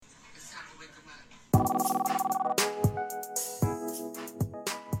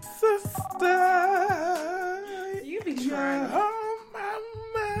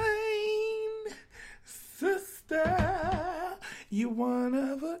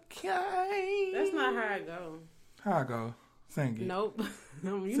Okay. That's not how I go. How I go? Sing it. Nope.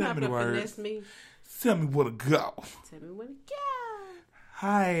 You're not going to finesse me. Tell me where to go. Tell me where to go.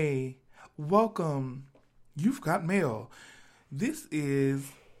 Hi. Welcome. You've got mail. This is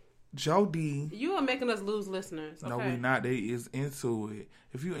Jody. You are making us lose listeners. Okay? No, we're not. They is into it.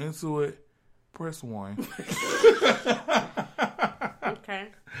 If you into it, press 1. Okay.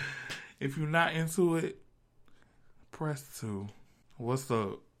 If you're not into it, press 2. What's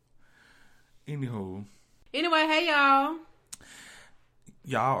up? Anywho. Anyway, hey y'all.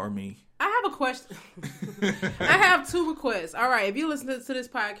 Y'all or me? I have a question. I have 2 requests. All right, if you listen to this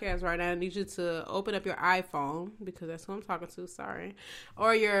podcast right now, I need you to open up your iPhone, because that's who I'm talking to, sorry.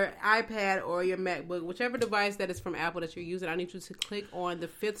 Or your iPad or your MacBook, whichever device that is from Apple that you're using. I need you to click on the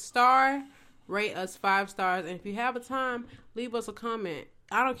 5th star, rate us 5 stars, and if you have a time, leave us a comment.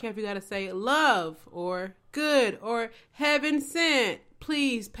 I don't care if you got to say love or good or heaven sent.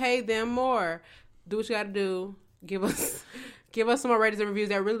 Please pay them more. Do what you got to do. Give us some more ratings and reviews.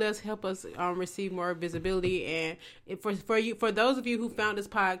 That really does help us receive more visibility. And for those of you who found this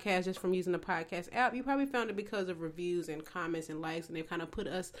podcast just from using the podcast app, you probably found it because of reviews and comments and likes, and they've kind of put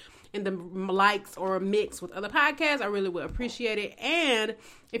us in the likes or a mix with other podcasts. I really would appreciate it. And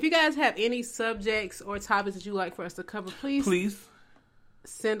if you guys have any subjects or topics that you like for us to cover, please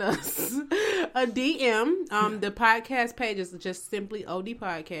send us a DM. The podcast page is just simply OD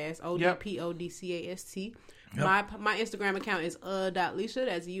Podcast, ODPODCAST. Yep. My Instagram account is .Leisha,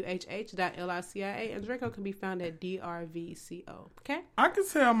 that's UHH.LICIA, and Draco can be found at DRVCO. Okay? I can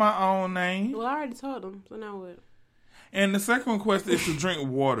tell my own name. Well, I already told them, so now what? And the second request is to drink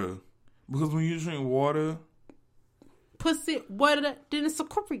water. Because when you drink water... Pussy, water, then it's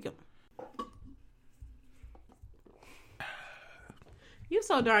aquarium. You're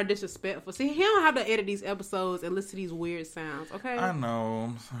so darn disrespectful. See, he don't have to edit these episodes and listen to these weird sounds, okay? I know.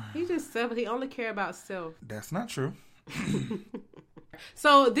 I'm sorry. He just self. He only care about self. That's not true.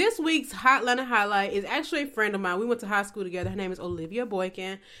 So this week's Hotlanta Highlight is actually a friend of mine. We went to high school together. Her name is Olivia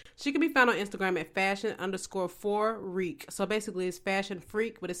Boykin. She can be found on Instagram at fashion_4reek. So basically it's fashion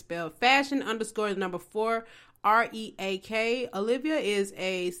freak, but it's spelled fashion_4 REAK. Olivia is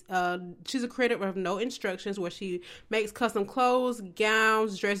she's a creator of No Instructions, where she makes custom clothes,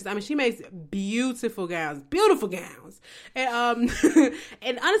 gowns, dresses. I mean, she makes beautiful gowns. And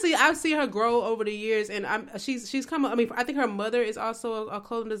and honestly, I've seen her grow over the years, and she's come. I mean, I think her mother is also a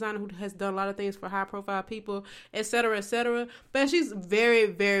clothing designer who has done a lot of things for high profile people, etc., etc. But she's very,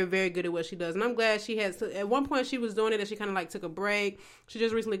 very, very good at what she does, and I'm glad she has. At one point, she was doing it, and she kind of like took a break. She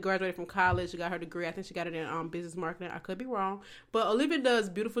just recently graduated from college. She got her degree. I think she got it in business marketing. I could be wrong, but Olivia does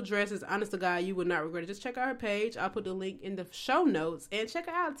beautiful dresses. Honest to God, you would not regret it. Just check out her page. I'll put the link in the show notes, and check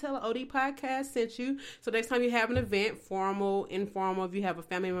her out. Tell her OD Podcast sent you. So next time you have an event, formal, informal, if you have a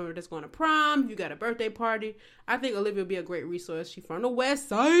family member that's going to prom, if you got a birthday party, I think Olivia would be a great resource. She's from the West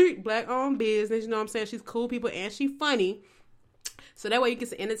Side, black owned business. You know what I'm saying? She's cool people and she's funny. So that way you get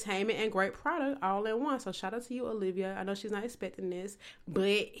some entertainment and great product all in one. So shout out to you, Olivia. I know she's not expecting this,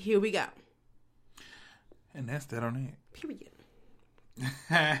 but here we go. And that's that on it. Period.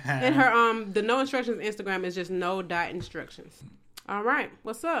 And her the No Instructions Instagram is just no.instructions. All right,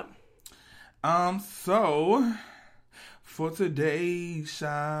 what's up? So for today's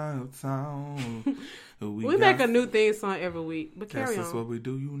shout out, we make a new theme song every week, but carry on. That's what we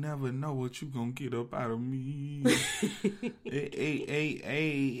do. You never know what you gonna get up out of me.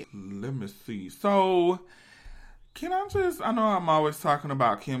 Hey. Let me see. So, I know I'm always talking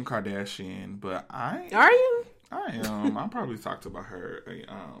about Kim Kardashian, but Are you? I am. I probably talked about her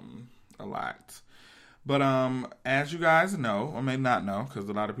a lot. But as you guys know, or may not know, because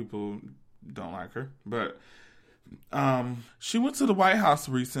a lot of people don't like her, but she went to the White House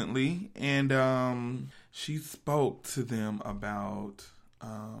recently, and she spoke to them about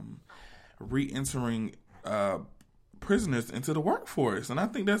re-entering prisoners into the workforce, and I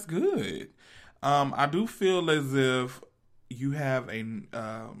think that's good. I do feel as if you have a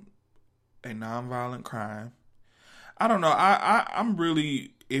nonviolent crime. I don't know. I'm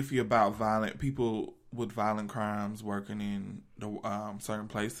really iffy about violent people with violent crimes working in the certain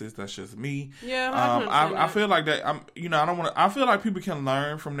places. That's just me. Yeah, I feel like that. I don't want to. I feel like people can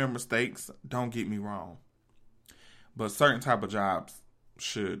learn from their mistakes. Don't get me wrong, but certain type of jobs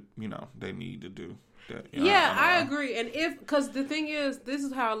should, they need to do that. I agree. And because the thing is, this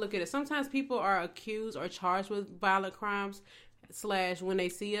is how I look at it. Sometimes people are accused or charged with violent crimes / when they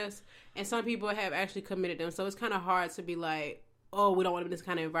see us, and some people have actually committed them. So it's kind of hard to be like, oh, we don't want to be in this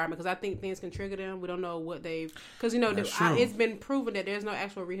kind of environment, because I think things can trigger them. We don't know what because it's been proven that there's no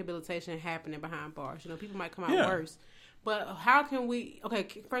actual rehabilitation happening behind bars. People might come out worse. But how can we? Okay,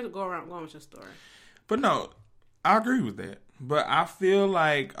 first go with your story. But no, I agree with that. But I feel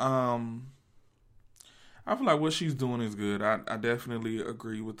like what she's doing is good. I definitely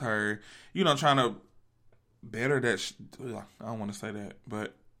agree with her. Trying to better that. I don't want to say that,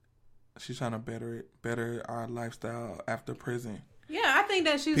 but she's trying to better our lifestyle after prison. Yeah, I think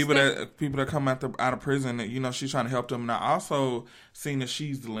that she's people that come out of prison. She's trying to help them. And I also seen that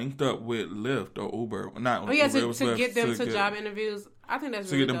she's linked up with Lyft or Uber. Not Uber, to Lyft, get them to job interviews. I think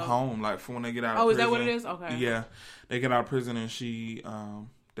that's really to get them dope. home, like for when they get out. Oh, of prison. Is that what it is? Okay. Yeah, they get out of prison and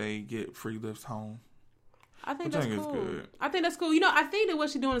they get free lifts home. I think that's cool. Good. I think that's cool. I think that what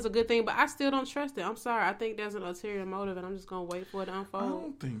she's doing is a good thing, but I still don't trust it. I'm sorry. I think there's an ulterior motive, and I'm just gonna wait for it to unfold. I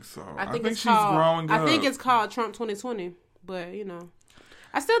don't think so. I think she's growing up. I think it's called Trump 2020, but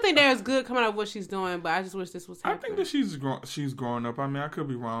I still think there's good coming out of what she's doing, but I just wish this was happening. I think that she's growing up. I mean, I could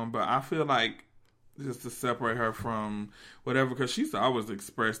be wrong, but I feel like just to separate her from whatever, because she's always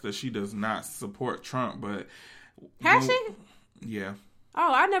expressed that she does not support Trump, but has she? Yeah.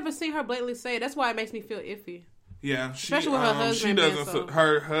 Oh, I never seen her blatantly say it. That's why it makes me feel iffy. Yeah, especially with her husband. She doesn't.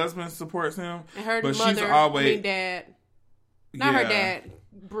 Her husband supports him, and her but mother, she's always dad. Not her dad,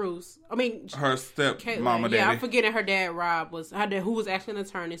 Bruce. I mean, her mama. Yeah, I'm forgetting her dad, Rob, who was actually an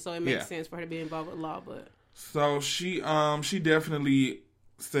attorney, so it makes sense for her to be involved with law. But so she definitely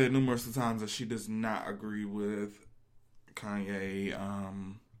said numerous times that she does not agree with Kanye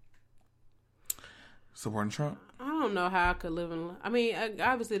supporting Trump. I don't know how I could live in. I mean,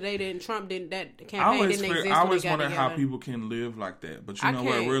 obviously Trump didn't. That campaign didn't exist. I always wonder how people can live like that. But you know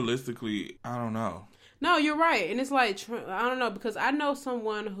what? Realistically, I don't know. No, you're right, and it's like I don't know, because I know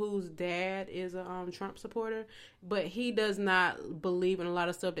someone whose dad is a Trump supporter, but he does not believe in a lot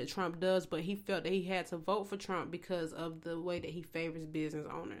of stuff that Trump does. But he felt that he had to vote for Trump because of the way that he favors business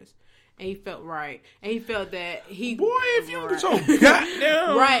owners. And he felt right. And he felt that he... Boy, if you get your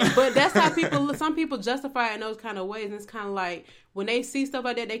goddamn... Right, but that's how some people justify it in those kind of ways. And it's kind of like, when they see stuff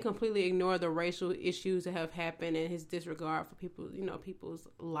like that, they completely ignore the racial issues that have happened and his disregard for people, people's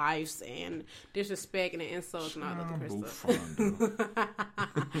lives and disrespect and insults and all that other stuff.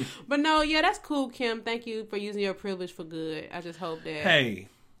 But no, yeah, that's cool, Kim. Thank you for using your privilege for good. I just hope that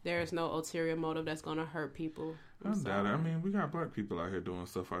there is no ulterior motive that's going to hurt people. I doubt it. I mean, we got black people out here doing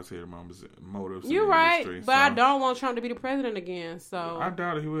stuff outside of motives. You're right, but I don't want Trump to be the president again. So I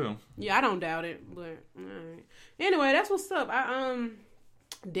doubt it. He will. Yeah, I don't doubt it. But all right. Anyway, that's what's up.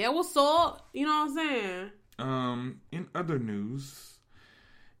 That was up. You know what I'm saying? In other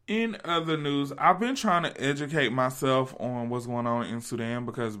news, I've been trying to educate myself on what's going on in Sudan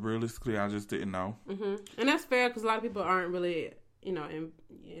because realistically, I just didn't know. Mm-hmm. And that's fair because a lot of people aren't really,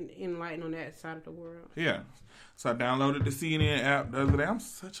 enlightened on that side of the world. Yeah. So I downloaded the CNN app the other day. I'm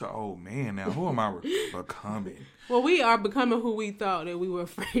such an old man now. Who am I becoming? Well, we are becoming who we thought that we were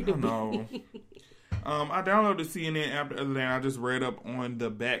afraid to be. I downloaded the CNN app the other day and I just read up on the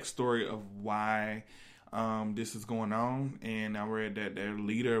backstory of why this is going on. And I read that their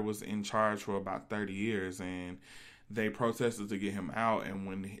leader was in charge for about 30 years and they protested to get him out. And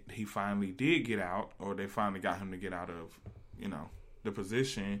when he finally did get out, or they finally got him to get out of, the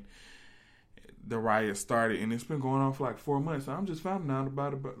position, the riot started, and it's been going on for like 4 months. So I'm just finding out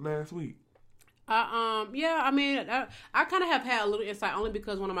about it last week. Yeah, I mean, I kind of have had a little insight only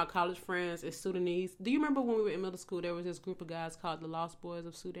because one of my college friends is Sudanese. Do you remember when we were in middle school, there was this group of guys called the Lost Boys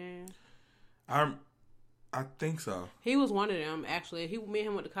of Sudan? I think so. He was one of them, actually. Me and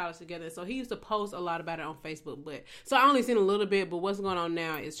him went to college together, so he used to post a lot about it on Facebook. So I only seen a little bit, but what's going on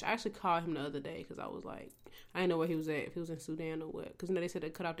now is I actually called him the other day because I was like, I didn't know where he was at, if he was in Sudan or what. Because they said they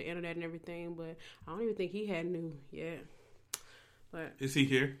cut off the internet and everything, but I don't even think he had new yet. But is he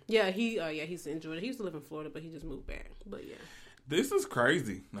here? Yeah, he's in Georgia. He used to live in Florida, but he just moved back. But yeah. This is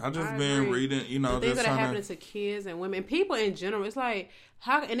crazy. I've just been reading, the things that are happening to kids and women, people in general. It's like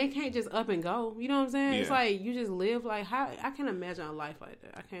and they can't just up and go. You know what I'm saying? Yeah. It's like you just live like how I can't imagine a life like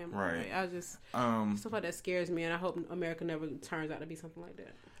that. I can't. Right. I just stuff like that scares me, and I hope America never turns out to be something like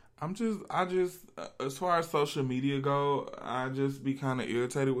that. I just as far as social media go, I just be kind of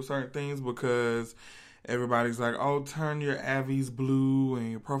irritated with certain things because everybody's like, oh, turn your Avies blue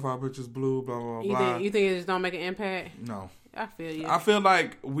and your profile pictures blue, blah, blah, blah. You think it just don't make an impact? No. I feel you. I feel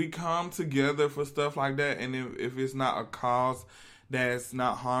like we come together for stuff like that, and if it's not a cause that's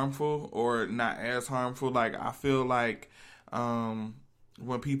not harmful or not as harmful, like I feel like when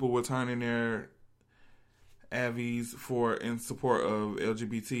people were turning their Avies in support of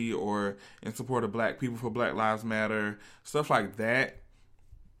LGBT or in support of black people for Black Lives Matter, stuff like that,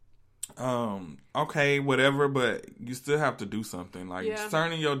 Okay, whatever, but you still have to do something. Like, Yeah.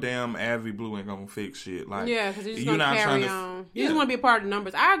 turning your damn Avi Blue ain't gonna fix shit. Like, Yeah, because you're just you're going to not carry trying to- on. You Yeah. just want to be a part of the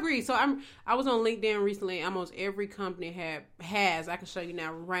numbers. I agree. So I was on LinkedIn recently. Almost every company has, I can show you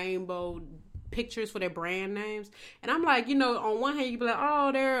now, rainbow pictures for their brand names. And I'm like, on one hand, you be like,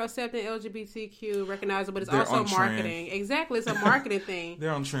 oh, they're accepting LGBTQ, recognizable, but it's They're also on trend. marketing. Exactly. It's a marketing thing.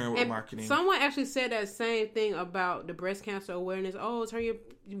 They're on trend with And marketing. someone actually said that same thing about the breast cancer awareness. Oh,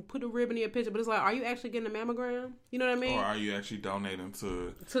 you put a ribbon in your picture, but it's like, are you actually getting a mammogram? You know what I mean? Or are you actually donating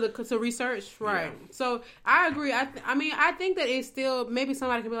to To research, right? Yeah. So I agree. I think that it's still, maybe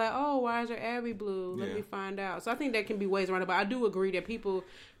somebody can be like, oh, why is your Abby blue? Let Yeah. me find out. So I think there can be ways around it, but I do agree that people,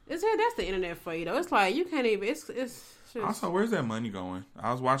 that's the internet for you though. It's like you can't even. It's just, Also, where's that money going?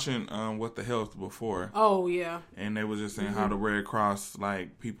 I was watching What the Health before, oh yeah, and they was just saying how the Red Cross,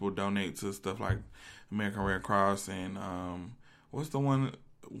 like, people donate to stuff like American Red Cross and what's the one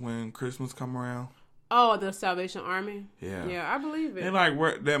when Christmas come around? oh, the Salvation Army. Yeah, Yeah, I believe it. and like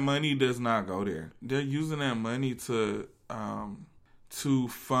where that money does not go there. They're using that money to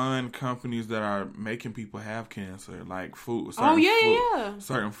fund companies that are making people have cancer, like food. Oh yeah.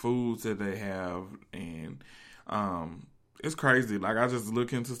 Certain foods that they have, and it's crazy. Like, I just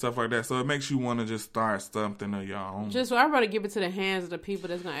look into stuff like that, so it makes you want to just start something of your own. Just I'd rather give it to the hands of the people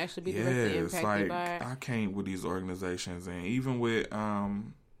that's gonna actually be directly it's impacted like by it. I can't with these organizations, and even with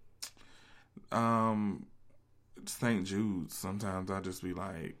St. Jude's, sometimes I just be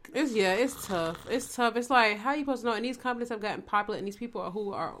like, It's tough. It's tough. It's like, how you supposed to know? And these companies have gotten popular, and these people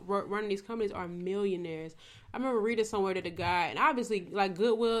who are running these companies are millionaires. I remember reading somewhere that a guy, and obviously, like,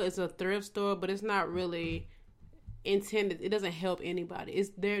 Goodwill is a thrift store, but it's not really intended. It doesn't help anybody.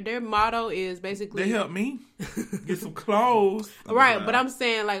 It's their motto is basically they help me get some clothes, right. But I'm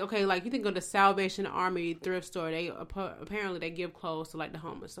saying, like, okay, like, you think of the Salvation Army thrift store. They apparently they give clothes to, like, the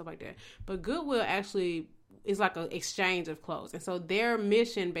homeless, stuff like that. But Goodwill actually is like an exchange of clothes, and so their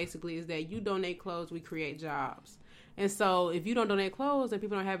mission basically is that you donate clothes, we create jobs. And so if you don't donate clothes, then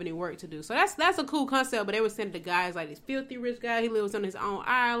people don't have any work to do. So that's a cool concept. But they were sending the guys like this filthy rich guy. He lives on his own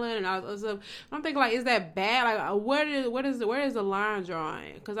island and all this stuff. I'm thinking, like, is that bad? Like, where is the line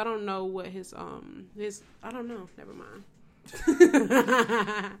drawing? Because I don't know what his I don't know. Never mind.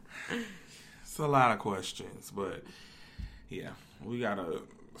 It's a lot of questions, but yeah, we gotta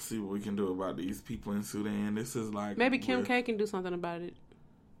see what we can do about these people in Sudan. This is like, Maybe Kim K can do something about it.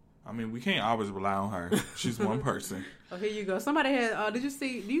 I mean, we can't always rely on her. She's one person. Oh, here you go. Somebody had. Do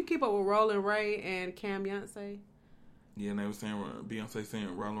you keep up with Roland Ray and Cam Beyonce? Yeah, and they were saying Beyonce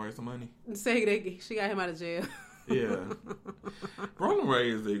saying Roland Ray some money. Say she got him out of jail. Yeah, Roland Ray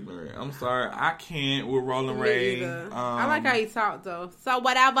is ignorant. I'm sorry, I can't with Roland Me Ray. either. I like how he talked though. So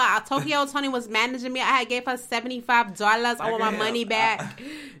whatever. Tokyo Tony was managing me. I had gave her $75. I want my money back.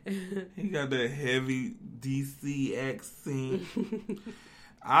 He got that heavy DC accent.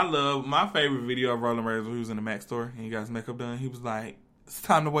 My favorite video of Roland Ray was when he was in the Mac store and he got his makeup done. He was like, "It's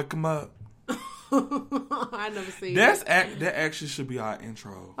time to wake him up." I never seen that actually should be our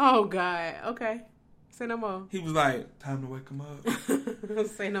intro. Oh God. Okay. Say no more. He was like, "Time to wake him up."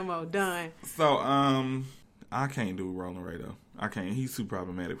 Say no more. Done. So, I can't do Roland Ray though. I can't. He's too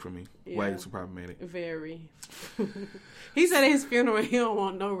problematic for me. Yeah. Way too problematic. Very. He said at his funeral he don't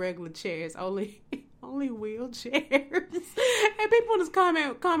want no regular chairs, only wheelchairs. And people in his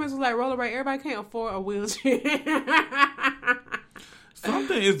comments was like, Roland Ray, everybody can't afford a wheelchair.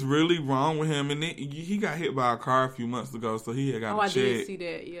 Something is really wrong with him, and he got hit by a car a few months ago, so he had got I checked. did see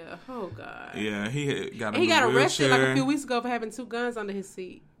that. Yeah. Oh God. Yeah, he got arrested wheelchair. like a few weeks ago for having 2 guns under his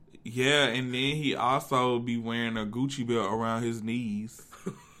seat. Yeah, and then he also be wearing a Gucci belt around his knees.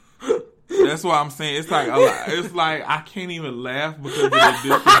 That's why I'm saying it's like a lot. It's like I can't even laugh because of the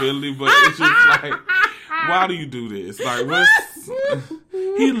disability, but it's just like, why do you do this? Like,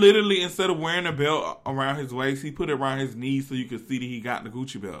 he literally, instead of wearing a belt around his waist, he put it around his knees so you could see that he got the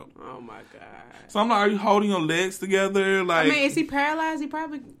Gucci belt. Oh my God. So I'm like, are you holding your legs together? Like, I mean, is he paralyzed? He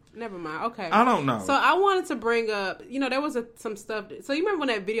probably. Never mind. Okay. I don't know. So I wanted to bring up, there was some stuff. So you remember when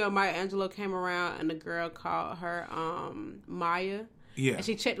that video of Maya Angelou came around and the girl called her Maya? Yeah. And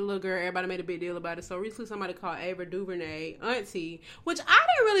she checked the little girl. Everybody made a big deal about it. So recently somebody called Ava DuVernay Auntie, which I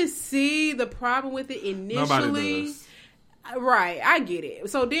didn't really see the problem with it initially. Nobody does. Right, I get it.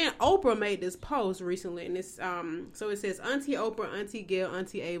 So then Oprah made this post recently, and it's so it says Auntie Oprah, Auntie Gail,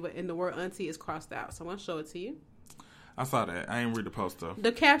 Auntie Ava, and the word Auntie is crossed out. So I'm gonna show it to you. I saw that. I didn't read the post though.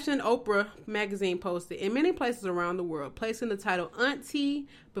 The caption Oprah magazine posted, in many places around the world, placing the title auntie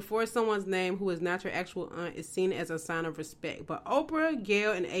before someone's name who is not your actual aunt is seen as a sign of respect. But Oprah,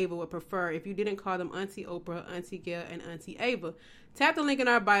 Gayle, and Ava would prefer if you didn't call them Auntie Oprah, Auntie Gayle, and Auntie Ava. Tap the link in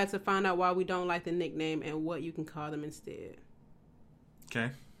our bio to find out why we don't like the nickname and what you can call them instead.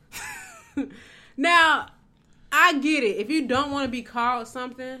 Okay. Now, I get it. If you don't want to be called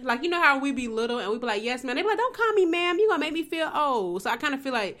something, like, you know how we be little and we be like, yes, ma'am. They be like, don't call me ma'am. You're going to make me feel old. So I kind of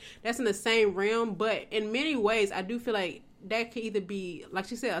feel like that's in the same realm. But in many ways, I do feel like that could either be, like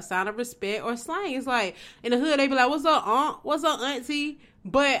she said, a sign of respect or slang. It's like, in the hood, they be like, what's up, aunt? What's up, auntie?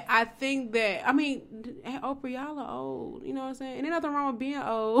 But I think that, I mean, hey, Oprah, y'all are old. You know what I'm saying? And there's nothing wrong with being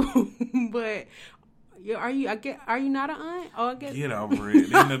old. But are you not an aunt? Oh, I guess. Get over it. At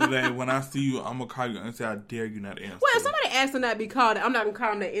the end of the day, when I see you, I'm going to call you auntie. I dare you not answer. Well, if somebody asks to not be called, I'm not going to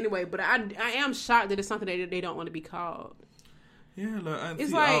call them that anyway. But I am shocked that it's something that they don't want to be called. Yeah, like auntie.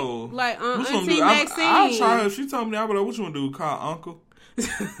 It's like, Auntie Maxine. I'll try her. She told me, I'll be like, what you want to do? Call Uncle?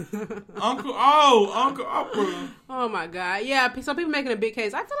 Uncle Oprah. Oh my God. Yeah, so people making a big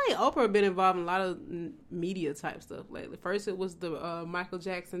case. I feel like Oprah been involved in a lot of media type stuff lately. First it was the Michael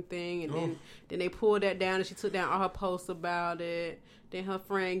Jackson thing, and then they pulled that down and she took down all her posts about it. Then her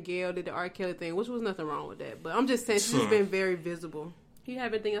friend Gayle did the R. Kelly thing, which was nothing wrong with that. But I'm just saying she's been very visible. You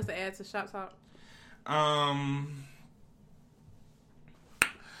have anything else to add to Shop Talk?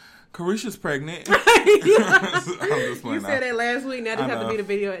 Carisha's pregnant. You said that last week. Now this have to be the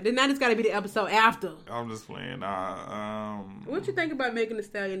video. Now this got to be the episode after. I'm just playing. What you think about Megan Thee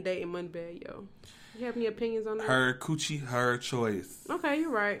Stallion dating Moneybagg Yo? You have any opinions on that? Her coochie, her choice. Okay,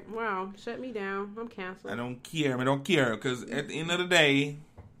 you're right. Wow, shut me down. I'm canceled. I don't care because at the end of the day,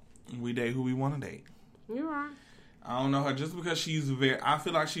 we date who we want to date. You're right. I don't know her just because she's I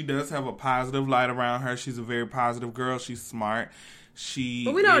feel like she does have a positive light around her. She's a very positive girl. She's smart.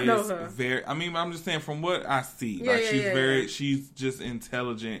 But we don't know her. I'm just saying from what I see. She's just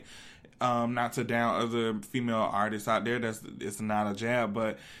intelligent. Not to down other female artists out there. It's not a jab.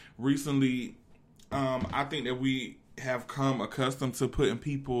 But recently, I think that we have come accustomed to putting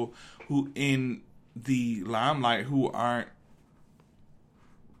people who in the limelight who aren't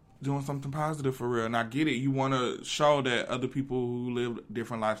doing something positive for real. And I get it. You want to show that other people who live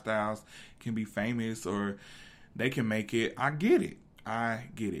different lifestyles can be famous or they can make it. I get it.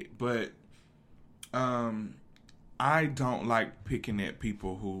 But I don't like picking at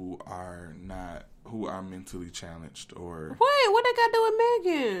people who are mentally challenged or... Wait, what they got to do with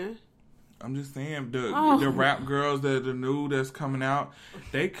Megan? I'm just saying, the rap girls that are new that's coming out,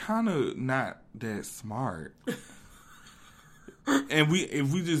 they kind of not that smart. And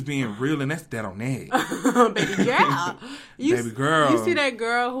if we just being real, and that's that on that. Baby girl. You see that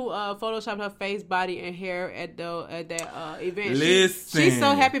girl who photoshopped her face, body, and hair at that event? Listen. She's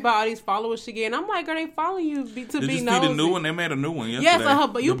so happy about all these followers she get. And I'm like, girl, they follow you to be nosy. Did you see the new one? They made a new one yesterday. Yes,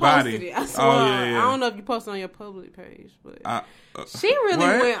 but you posted it. I swear. Oh, yeah. I don't know if you posted on your public page, but she really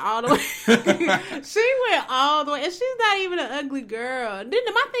went all the way. She went all the way, and she's not even an ugly girl. Then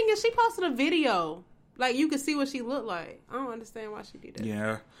my thing is, she posted a video. Like, you could see what she looked like. I don't understand why she did that.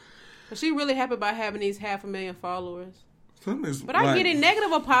 Yeah. But she really happy about having these 500,000 followers. But I get it.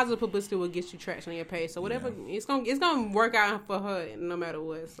 Negative or positive publicity will get you traction on your page. So whatever, it's gonna work out for her no matter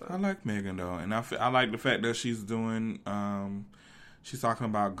what. So. I like Megan though, and I like the fact that she's doing. She's talking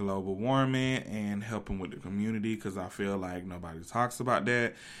about global warming and helping with the community because I feel like nobody talks about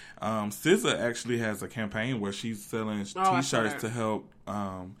that. SZA actually has a campaign where she's selling T-shirts to help,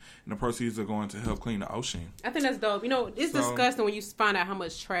 and the proceeds are going to help clean the ocean. I think that's dope. You know, it's disgusting when you find out how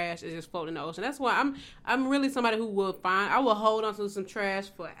much trash is just floating in the ocean. That's why I'm really somebody who I will hold on to some trash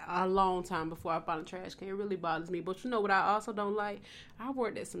for a long time before I find a trash can. It really bothers me. But you know what I also don't like? I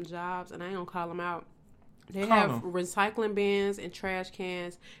worked at some jobs, and I ain't gonna call them out. They have recycling bins and trash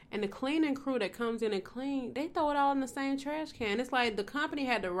cans, and the cleaning crew that comes in and clean, they throw it all in the same trash can. It's like the company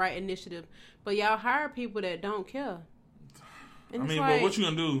had the right initiative, but y'all hire people that don't care. And but what you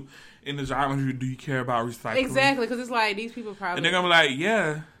gonna do in the job interview? Do you care about recycling? Exactly, because it's like these people probably... And they're gonna be like,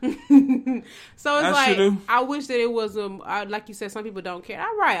 yeah. So it's like, I wish that it was, like you said, some people don't care.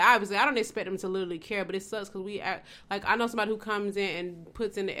 All right, obviously, I don't expect them to literally care, but it sucks because we act, like, I know somebody who comes in and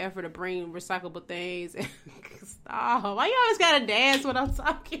puts in the effort to bring recyclable things. Stop. Why you always gotta dance when I'm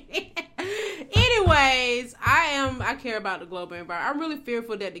talking? Anyways, I care about the global environment. I'm really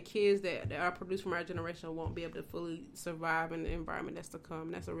fearful that the kids that are produced from our generation won't be able to fully survive in the environment that's to come.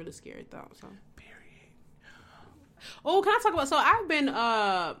 And that's a really scary thought. So. Period. Oh, can I talk about? So I've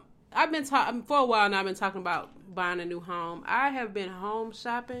been talking for a while now. I've been talking about buying a new home. I have been home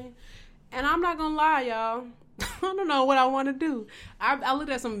shopping, and I'm not gonna lie, y'all. don't know what I want to do. I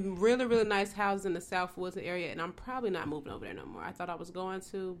looked at some really, really nice houses in the South Woods area, and I'm probably not moving over there no more. I thought I was going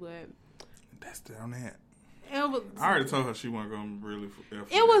to, but That's down that. it was. I already told her she wasn't going to really.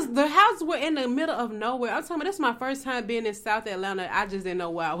 It was the houses were in the middle of nowhere. I'm talking about this is my first time being in South Atlanta. I just didn't know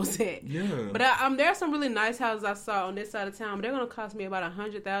where I was at. Yeah. But there are some really nice houses I saw on this side of town. But they're gonna cost me about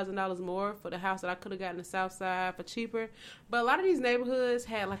 $100,000 more for the house that I could have gotten the South Side for cheaper. But a lot of these neighborhoods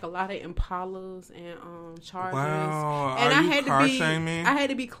had like a lot of Impalas and Chargers. Wow. And Are you car shaming? I had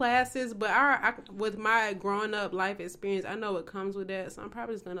to be classes, but I with my growing up life experience, I know it comes with that. So I'm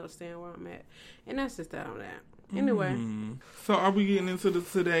probably just gonna understand where I'm at, and that's just that on that. Anyway. So are we getting into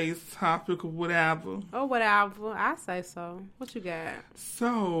today's topic or whatever? Oh, whatever. I say so. What you got?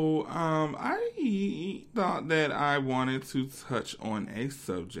 So, I thought that I wanted to touch on a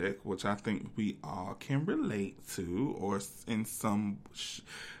subject which I think we all can relate to, or in some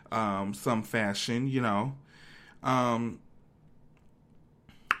fashion, you know how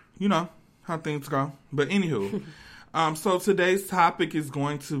things go. But anywho, so today's topic is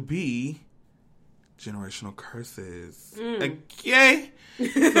going to be generational curses. Okay. So,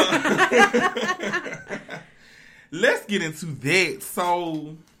 let's get into that.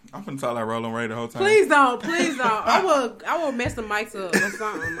 So I'm gonna tell that Rolling Ray the whole time. Please don't. I will mess the mics up or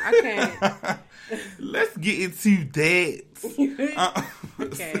something. I can't. Let's get into that.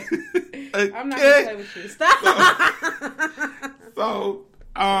 Okay. I'm not gonna play with you. Stop. So,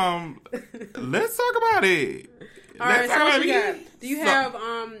 let's talk about it. All right, so what you got? Do you have,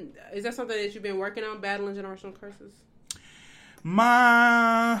 is that something that you've been working on, battling generational curses?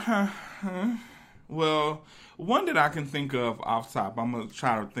 Well, one that I can think of off top, I'm going to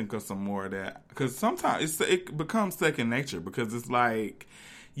try to think of some more of that. Because sometimes it becomes second nature, because it's like,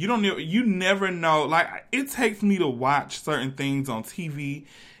 you never know. Like, it takes me to watch certain things on TV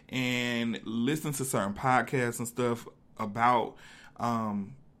and listen to certain podcasts and stuff about,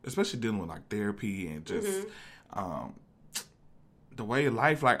 especially dealing with like therapy and just, the way of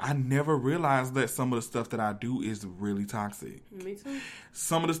life, like I never realized that some of the stuff that I do is really toxic. Me too.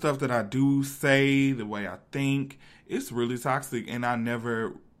 Some of the stuff that I do say, the way I think, it's really toxic, and I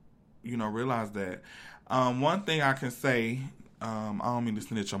never, realized that. One thing I can say, I don't mean to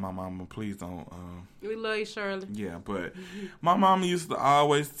snitch on my mama, please don't. We love you, Shirley. Yeah, but my mama used to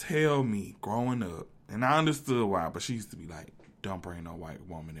always tell me growing up, and I understood why, but she used to be like, "Don't bring no white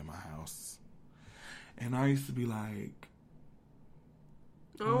woman in my house," and I used to be like,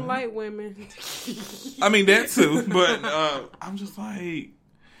 I don't like women. I mean, that too, but I'm just like,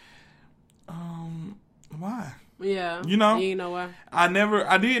 why? Yeah. You know? You know why? I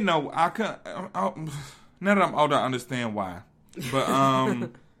didn't know. Now that I'm older, I understand why. But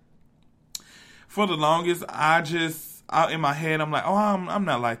for the longest, in my head, I'm like, oh, I'm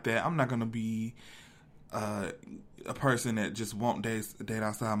not like that. I'm not going to be a person that just won't date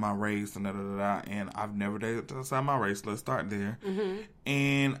outside my race and da-da-da-da. And I've never dated outside my race. Let's start there. Mm-hmm.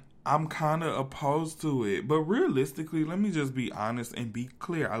 And I'm kind of opposed to it. But realistically, let me just be honest and be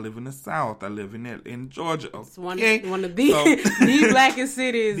clear. I live in the South. I live in Georgia. Okay? It's one of the blackest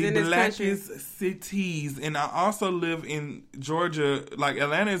cities in this country. The blackest cities. And I also live in Georgia. Like,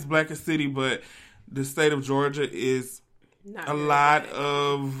 Atlanta is blackest city, but the state of Georgia is Not a really lot bad.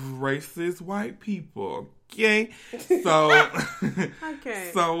 of racist white people. Okay? So,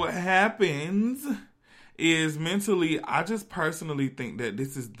 Okay. So what happens is mentally, I just personally think that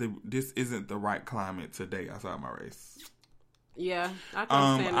this isn't the right climate to date outside my race. Yeah, I can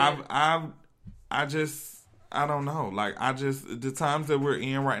understand that. I don't know. Like, the times that we're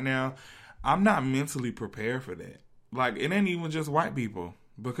in right now, I'm not mentally prepared for that. Like, it ain't even just white people.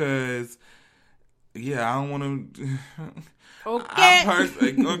 Because, yeah, I don't want to... Okay.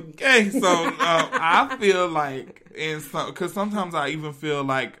 So, I feel like, because sometimes I even feel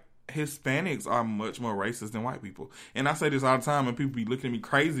like Hispanics are much more racist than white people. And I say this all the time, and people be looking at me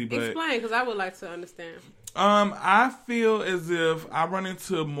crazy, but... Explain, because I would like to understand. I feel as if I run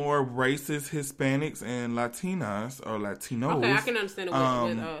into more racist Hispanics and Latinas or Latinos. Okay, I can understand it with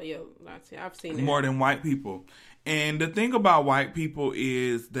I've seen it. More than white people. And the thing about white people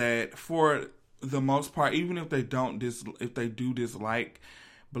is that for the most part, even if they do dislike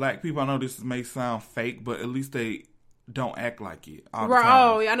black people, I know this may sound fake, but at least they don't act like it all the time.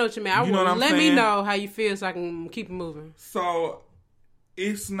 Oh, yeah, I know what you mean. Let me saying? know how you feel so I can keep it moving. So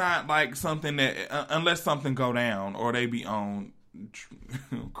it's not like something that, unless something go down or they be on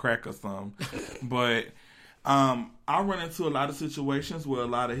crack or something. But I run into a lot of situations where a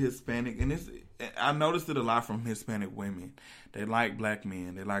lot of Hispanic, and I noticed it a lot from Hispanic women. They like black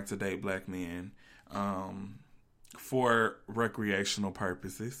men. They like to date black men for recreational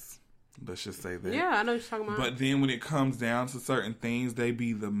purposes. Let's just say that. Yeah, I know what you're talking about. But then when it comes down to certain things, they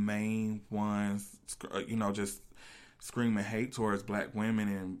be the main ones, just screaming hate towards black women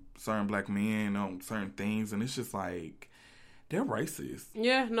and certain black men on certain things. And it's just like, they're racist.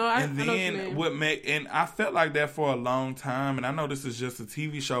 Yeah, no, I And know then and I felt like that for a long time. And I know this is just a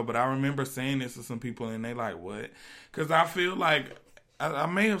TV show, but I remember saying this to some people and they like, what? Because I feel like, I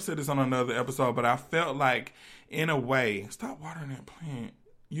may have said this on another episode, but I felt like, in a way, stop watering that plant.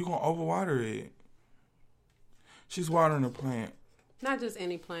 You gonna overwater it. She's watering a plant. Not just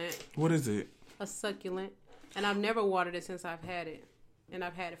any plant. What is it? A succulent. And I've never watered it since I've had it. And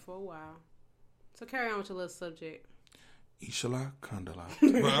I've had it for a while. So carry on with your little subject. Ishala Kandala.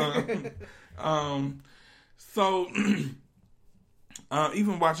 So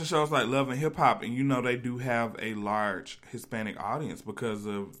even watching shows like Love and Hip Hop, and they do have a large Hispanic audience because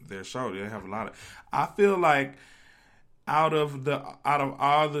of their show. They have a lot of. I feel like out of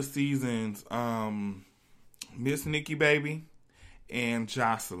all the seasons, Miss Nikki Baby and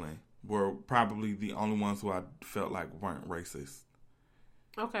Jocelyn were probably the only ones who I felt like weren't racist.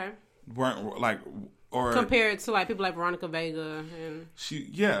 Okay. Weren't like. Or compared to like people like Veronica Vega and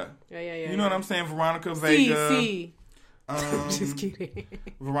yeah. You know what I'm saying? Veronica Vega. Just kidding.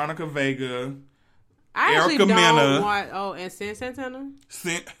 Veronica Vega. I actually Erica don't Mena. want. And Sin Santana.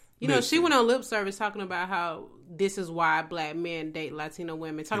 She went on lip service talking about how this is why black men date Latino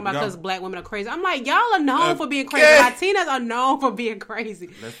women. Talking about because black women are crazy. I'm like, y'all are known for being crazy. Latinas are known for being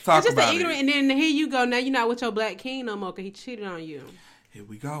crazy. Let's talk about it. And then here you go. Now you're not with your black king no more because he cheated on you. Here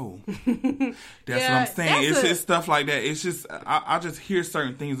we go. That's what I'm saying. It's just stuff like that. It's just, I just hear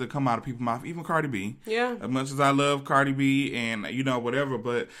certain things that come out of people's mouth. Even Cardi B. Yeah. As much as I love Cardi B and, whatever,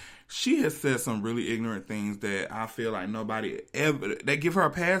 but she has said some really ignorant things that I feel like nobody ever, they give her a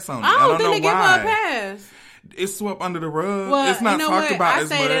pass on. I don't think they give her a pass. It's swept under the rug. Well, it's not talked about as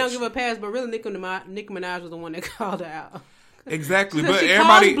much. I say they don't give her a pass, but really Nicki Minaj was the one that called her out. Exactly. But she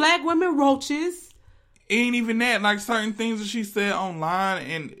everybody. calls black women roaches. Ain't even that, like certain things that she said online,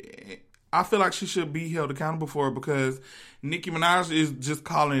 and I feel like she should be held accountable for it because Nicki Minaj is just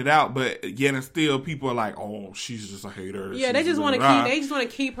calling it out, but yet and still people are like, "Oh, she's just a hater." Yeah, they just want to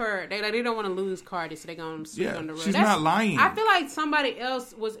keep her. They don't want to lose Cardi, so they gonna sweep on the road. She's not lying. I feel like somebody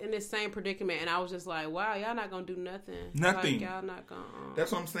else was in the same predicament, and I was just like, "Wow, y'all not gonna do nothing. Nothing. Like, y'all not gonna."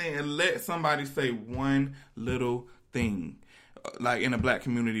 That's what I'm saying. And let somebody say one little thing. Like in the black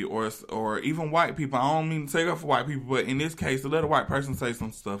community or even white people. I don't mean to take up for white people, but in this case, to let a white person say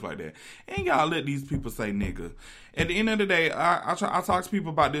some stuff like that. And y'all let these people say nigga. At the end of the day, I talk to people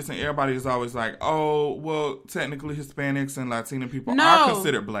about this and everybody is always like, oh, well, technically Hispanics and Latino people are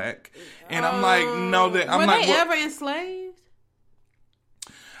considered black. And I'm like, no, were they ever enslaved?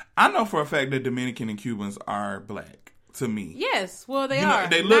 I know for a fact that Dominican and Cubans are black. To me, yes. Well, they are.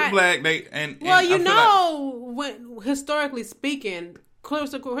 They look black. When historically speaking,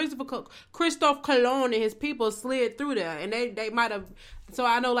 Christophe Colon and his people slid through there, and they might have. So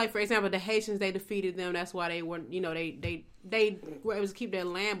I know, like for example, the Haitians, they defeated them. That's why they weren't. They were able to keep their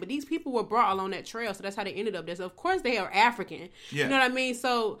land. But these people were brought along that trail, so that's how they ended up there. So of course they are African. Yeah. You know what I mean?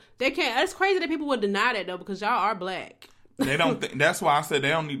 So they can't. It's crazy that people would deny that though, because y'all are black. They don't. That's why I said they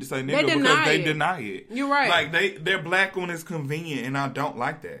don't need to say nigga because they deny it. You're right. Like they're black when it's convenient, and I don't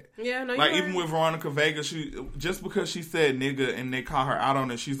like that. Yeah, no. Like even with Veronica Vega, she just because she said nigga and they call her out on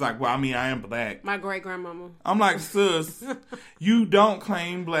it, she's like, well, I mean, I am black. My great grandmama. I'm like, sis, you don't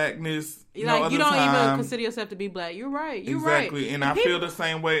claim blackness. Like you don't even consider yourself to be black. You're right. You're exactly. right. And I feel the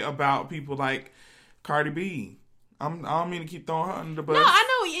same way about people like Cardi B. I don't mean to keep throwing her under the bus. No, I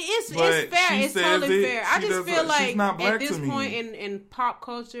know it's fair. It's totally fair. I just feel like at this point in pop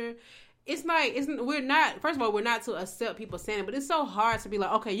culture, it's like we're not. First of all, we're not to accept people saying it, but it's so hard to be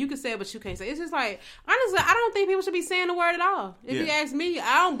like, okay, you can say it, but you can't say it. It's just like honestly, I don't think people should be saying the word at all. If you ask me,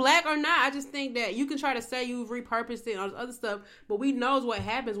 I don't black or not. I just think that you can try to say you've repurposed it and all this other stuff, but we knows what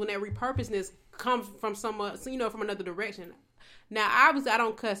happens when that repurposedness comes from someone, from another direction. Now, obviously, I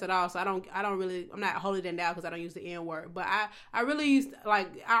don't cuss at all, so I'm not holding that down because I don't use the N word. But I really I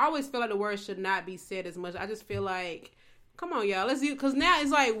always feel like the word should not be said as much. I just feel like, come on, y'all, let's use, because now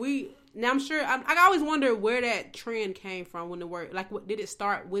it's like now I'm sure, I always wonder where that trend came from when the word, like, what, did it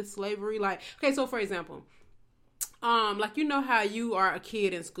start with slavery? Like, okay, so for example, like, you know how you are a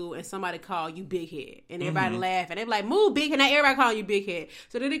kid in school and somebody call you big head and everybody laugh and they're like, move big head, and everybody calling you big head.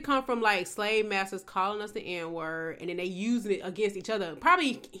 So did it come from like slave masters calling us the N word and then they using it against each other,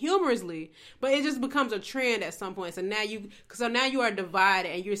 probably humorously, but it just becomes a trend at some point. So now you are divided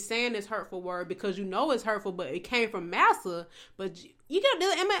and you're saying this hurtful word because you know it's hurtful, but it came from massa, but You got?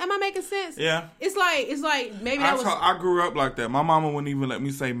 Am I making sense? Yeah. It's like maybe that was. I grew up like that. My mama wouldn't even let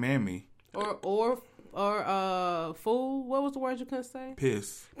me say mammy. Or fool. What was the word you couldn't say?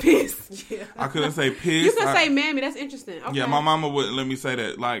 Piss. Yeah. I couldn't say piss. You could say mammy. That's interesting. Okay. Yeah, my mama wouldn't let me say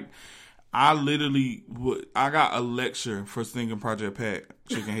that. Like, I literally would. I got a lecture for singing Project Pat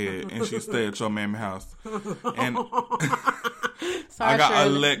Chickenhead, and she stayed at your mammy house. And Sorry, I got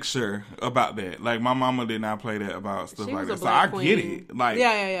Shirley. a lecture about that. Like, my mama did not play that about stuff She like was that. a So I black get queen. it. Like,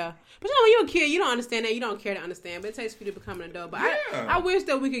 yeah. But you know, when you're a kid, you don't understand that. You don't care to understand. But it takes for you to become an adult. But Yeah. I wish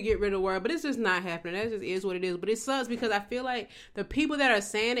that we could get rid of the word, but it's just not happening. That just is what it is. But it sucks because I feel like the people that are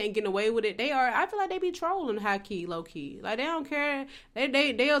saying it and getting away with it, I feel like they be trolling high key, low key. Like, they don't care.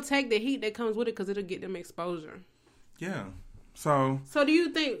 They'll take the heat that comes with it because it'll get them exposure. yeah. So do you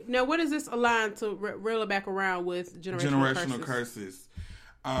think, now what does this align to reel it back around with generational curses?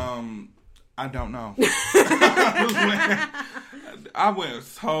 I don't know. I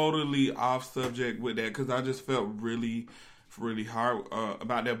went totally off subject with that because I just felt really, really hard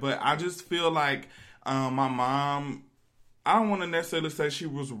about that. But I just feel like my mom, I don't want to necessarily say she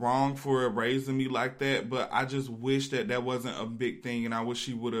was wrong for raising me like that, but I just wish that wasn't a big thing, and I wish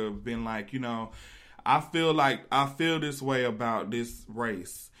she would have been like, I feel this way about this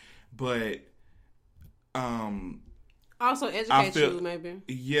race, but also educate you, maybe.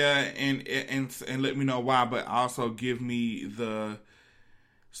 Yeah, and let me know why, but also give me the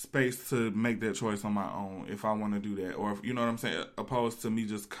space to make that choice on my own if I want to do that, or if, you know what I'm saying, opposed to me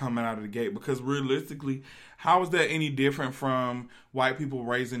just coming out of the gate. Because realistically, how is that any different from white people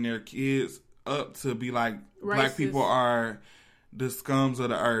raising their kids up to be like Racist. Black people are the scums of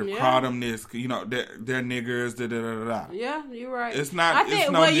the earth, Yeah. call them this, they're niggers, da. Yeah, you're right. It's not. I think.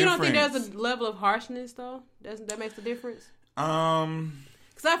 It's no well, you don't think difference. there's a level of harshness though? That makes a difference.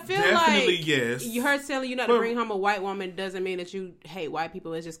 Because I feel Definitely like yes. you heard telling you not to bring home a white woman doesn't mean that you hate white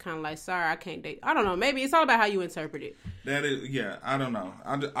people. It's just kind of like, sorry, I can't date. I don't know. Maybe it's all about how you interpret it. That is, yeah. I don't know.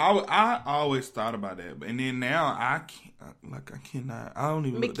 I always thought about that, and then now I cannot. I don't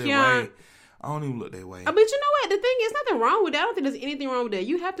even look that way. I don't even look that way. But you know what? The thing is, nothing wrong with that. I don't think there's anything wrong with that.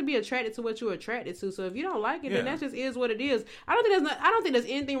 You have to be attracted to what you're attracted to. So if you don't like it, then that just is what it is. I don't think there's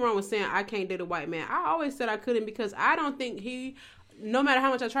anything wrong with saying I can't date a white man. I always said I couldn't because I don't think no matter how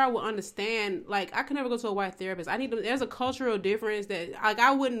much I try, will understand. Like, I could never go to a white therapist. There's a cultural difference that, like,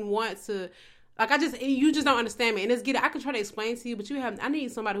 I wouldn't want to. Like, you just don't understand me. And I can try to explain to you, but I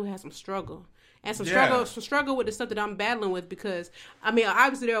need somebody who has some struggle. And some struggle with the stuff that I'm battling with, because I mean,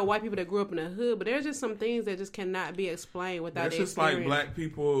 obviously there are white people that grew up in the hood, but there's just some things that just cannot be explained without. That's just like Black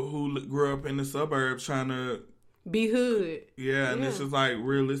people who grew up in the suburbs trying to be hood. Yeah, and this is like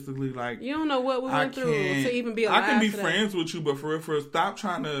realistically, like, you don't know what we went through to even be alive. I can be today. friends with you, but for stop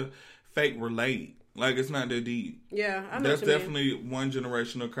trying to fake relate. Like, it's not that deep. Yeah, I know. That's definitely one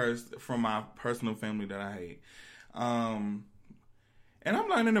generational curse from my personal family that I hate. And I'm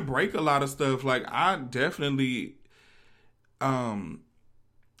learning to break a lot of stuff. Like, I definitely,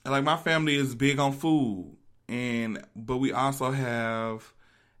 like, my family is big on food, but we also have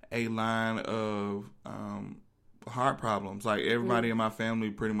a line of heart problems. Like, everybody in my family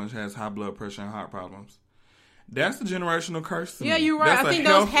pretty much has high blood pressure and heart problems. That's a generational curse to me. Yeah, you're right. That's I think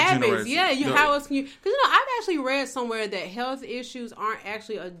those habits. generation. Yeah, how else can you? Because I've actually read somewhere that health issues aren't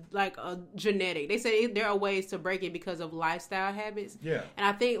actually a genetic. They say there are ways to break it because of lifestyle habits. Yeah, and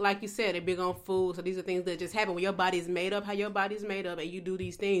I think, like you said, they're big on food. So these are things that just happen when your body is made up. How your body is made up, and you do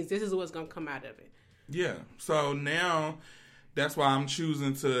these things. This is what's gonna come out of it. Yeah. So now, that's why I'm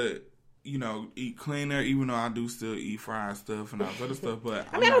choosing to, eat cleaner, even though I do still eat fried stuff and all that other stuff. But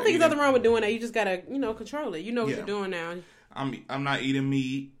I don't think there's nothing wrong with doing that. You just gotta, control it. You know what you're doing now. I'm not eating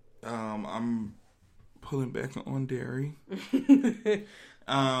meat. I'm pulling back on dairy.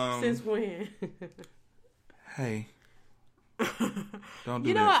 Since when? Hey, don't do that.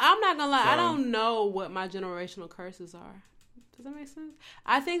 You know what? I'm not gonna lie. I don't know what my generational curses are. Does that make sense?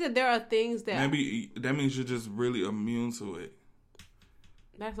 I think that there are things that maybe that means you're just really immune to it.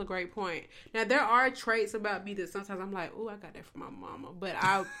 That's a great point. Now, there are traits about me that sometimes I'm like, oh, I got that from my mama. But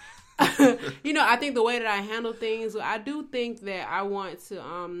I think the way that I handle things, I do think that I want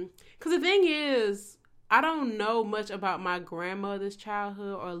to, because the thing is, I don't know much about my grandmother's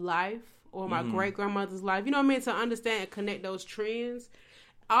childhood or life or my great-grandmother's life. You know what I mean? To understand and connect those trends.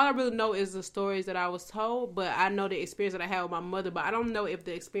 All I really know is the stories that I was told, but I know the experience that I had with my mother, but I don't know if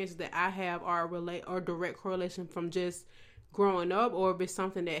the experiences that I have are direct correlation from just growing up, or if it's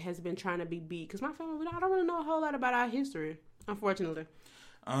something that has been trying to be beat. Because my family, I don't really know a whole lot about our history, unfortunately.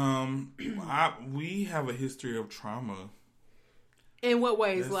 We have a history of trauma. In what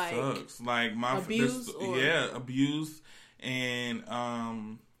ways? That like sucks. Like my abuse? abuse, And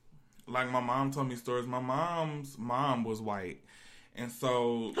like my mom told me stories. My mom's mom was white, and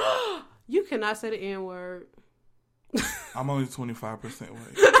so you cannot say the N word. I'm only 25%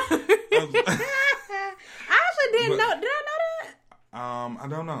 white. I actually didn't know. Did I know that? I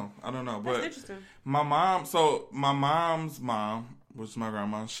don't know. That's But interesting. my mom's mom, which is my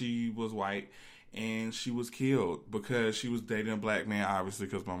grandma, she was white, and she was killed because she was dating a black man, obviously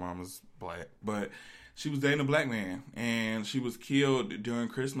because my mom is black. But she was dating a black man, and she was killed during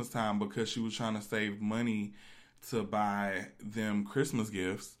Christmas time because she was trying to save money to buy them Christmas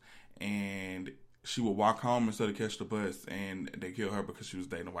gifts, and she would walk home instead of catch the bus, and they killed her because she was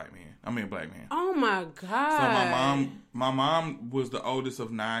dating a black man. Oh my God. So my mom was the oldest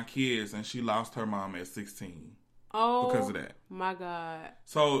of 9 kids, and she lost her mom at 16 because of that. My God.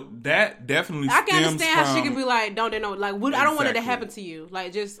 So that definitely I can stems understand how she can be like, don't they know? Like, I don't want it to Exactly. happen to you.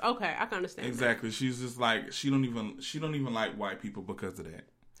 Like, just okay. I can understand. Exactly. She's just like she don't even like white people because of that.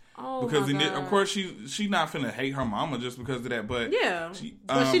 Oh, Because my God. of course she not finna hate her mama just because of that, but Yeah,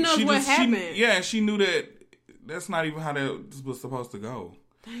 but she knows what happened. She knew that that's not even how that was supposed to go.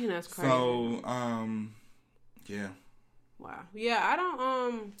 Dang, that's crazy. So yeah. Wow. Yeah, I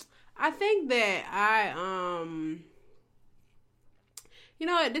don't. I think that you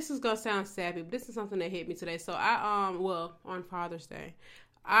know what? This is gonna sound sappy, but this is something that hit me today. So on Father's Day.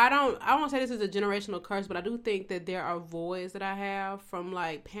 I won't say this is a generational curse, but I do think that there are voids that I have from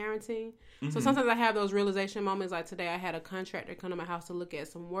like parenting. Mm-hmm. So sometimes I have those realization moments. Like today, I had a contractor come to my house to look at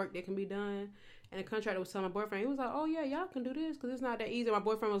some work that can be done, and the contractor was telling my boyfriend, he was like, "Oh yeah, y'all can do this because it's not that easy." My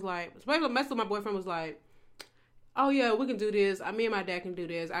boyfriend was like, my boyfriend was like, "Oh yeah, we can do this. Me and my dad can do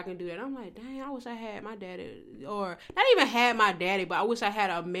this. I can do that." And I'm like, dang, I wish I had my daddy, or not even had my daddy, but I wish I had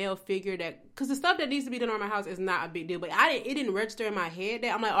a male figure that, because the stuff that needs to be done around my house is not a big deal. But it didn't register in my head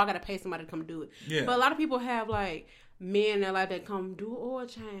that I'm like, oh, I gotta pay somebody to come do it. Yeah. But a lot of people have like men in their life that come do oil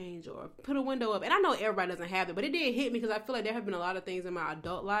change or put a window up, and I know everybody doesn't have that, but it did hit me because I feel like there have been a lot of things in my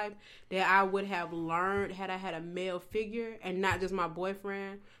adult life that I would have learned had I had a male figure and not just my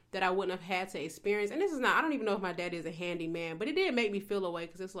boyfriend, that I wouldn't have had to experience. And this is not, I don't even know if my daddy is a handy man, but it did make me feel away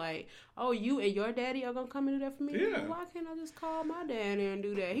because it's like, oh, you and your daddy are going to come and do that for me? Yeah. Why can't I just call my daddy and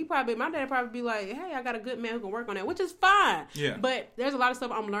do that? My daddy probably be like, hey, I got a good man who can work on that, which is fine. Yeah. But there's a lot of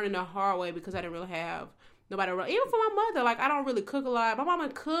stuff I'm learning the hard way because I didn't really have nobody around. Even for my mother, like I don't really cook a lot. My mama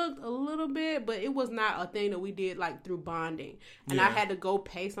cooked a little bit, but it was not a thing that we did like through bonding. And I had to go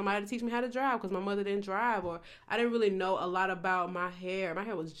pay somebody to teach me how to drive because my mother didn't drive, or I didn't really know a lot about my hair. My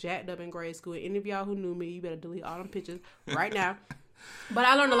hair was jacked up in grade school. Any of y'all who knew me, you better delete all them pictures right now. But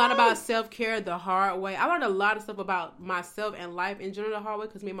I learned a lot about self-care the hard way. I learned a lot of stuff about myself and life in general the hard way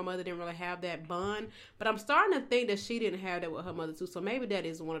because me and my mother didn't really have that bond. But I'm starting to think that she didn't have that with her mother too. So maybe that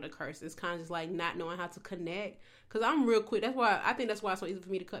is one of the curses, kind of just like not knowing how to connect. Because I'm real quick. I think that's why it's so easy for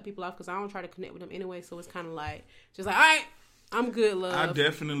me to cut people off because I don't try to connect with them anyway. So it's kind of like, just like, all right, I'm good, love. I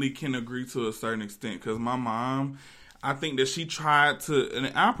definitely can agree to a certain extent because my mom, I think that she tried to,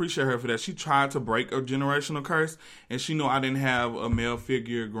 and I appreciate her for that. She tried to break a generational curse, and she knew I didn't have a male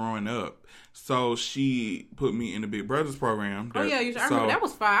figure growing up. So she put me in the Big Brothers program. I remember that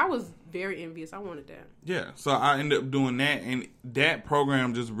was fine. I was very envious. I wanted that. Yeah, so I ended up doing that, and that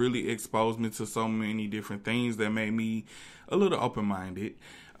program just really exposed me to so many different things that made me a little open-minded.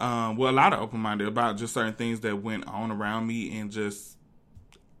 A lot of open-minded about just certain things that went on around me, and just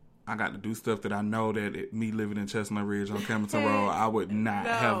I got to do stuff that I know that me living in Chestnut Ridge on Camden Road, I would not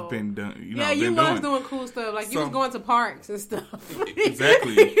have been done. You was doing cool stuff. Like, you was going to parks and stuff.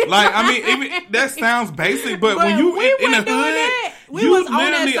 Exactly. Like, I mean, even, that sounds basic, but when you in the hood, we was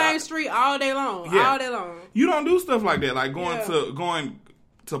on that same street all day long. Yeah. All day long. You don't do stuff like that. Like going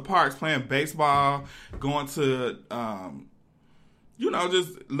to parks, playing baseball, going to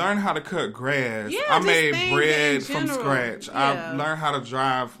just learn how to cut grass. Yeah, I made bread from scratch. Yeah. I learned how to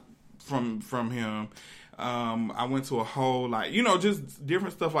drive from him. I went to a whole, just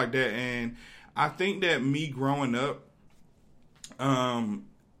different stuff like that. And I think that me growing up,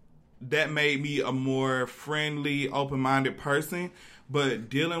 that made me a more friendly, open-minded person. But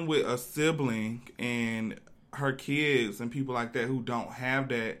dealing with a sibling and her kids and people like that who don't have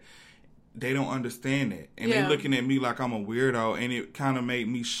that, they don't understand it. And they're looking at me like I'm a weirdo, and it kind of made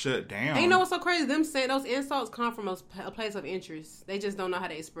me shut down. And you know what's so crazy? Them saying those insults come from a place of interest. They just don't know how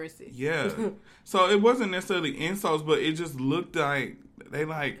to express it. Yeah. So it wasn't necessarily insults, but it just looked like, they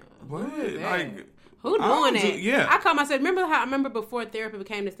like, what? Like, who doing that? Yeah. I call myself, I remember before therapy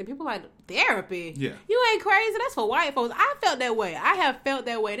became this thing, people like, therapy? Yeah. You ain't crazy? That's for white folks. I felt that way. I have felt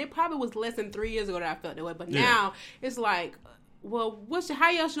that way. And it probably was less than 3 years ago that I felt that way. But now, it's like, well,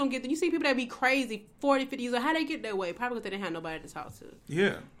 how else you gonna get there? You see people that be crazy, 40, 50 years old. How they get that way? Probably because they didn't have nobody to talk to.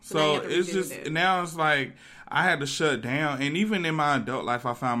 Yeah. So it's just, now it's like, I had to shut down. And even in my adult life,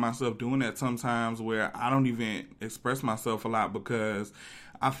 I found myself doing that sometimes where I don't even express myself a lot because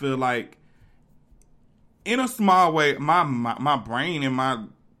I feel like, in a small way, my brain and my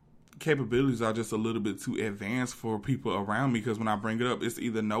capabilities are just a little bit too advanced for people around me, because when I bring it up, it's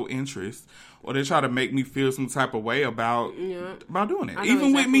either no interest or they try to make me feel some type of way about doing it.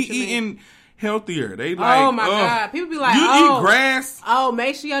 Even with me eating healthier, they like, oh my God, people be like, you eat grass. Oh,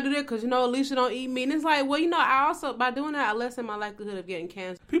 make sure y'all do that because Alicia don't eat meat. And it's like, well, I also, by doing that, I lessen my likelihood of getting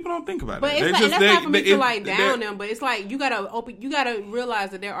cancer. People don't think about it. But it's like, that's not for me to like down them. But it's like you gotta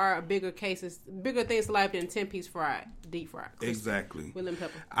realize that there are bigger things to life than 10-piece deep fried. Exactly. With lemon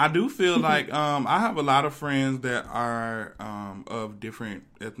pepper. I do feel like I have a lot of friends that are of different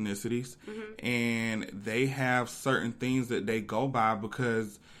ethnicities, and they have certain things that they go by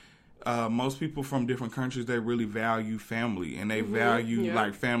because most people from different countries, they really value family and they value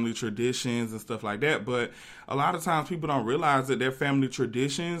like family traditions and stuff like that. But a lot of times people don't realize that their family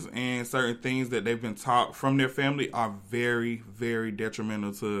traditions and certain things that they've been taught from their family are very, very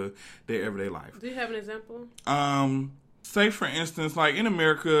detrimental to their everyday life. Do you have an example? Say for instance, like in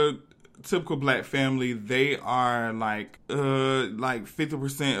America, typical black family, they are like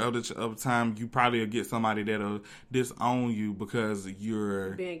 50% of the time you probably will get somebody that'll disown you because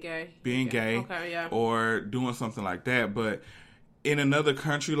you're being gay, okay, yeah, or doing something like that. But in another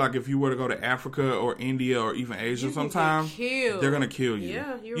country, like if you were to go to Africa or India or even Asia, sometimes they're gonna kill you.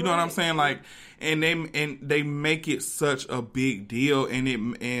 Yeah, you know what I'm saying? Like, and they make it such a big deal, and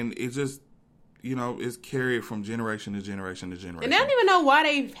it just, it's carried from generation to generation to generation. And they don't even know why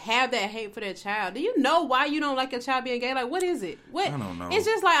they have that hate for their child. Do you know why you don't like your child being gay? Like, what is it? I don't know. It's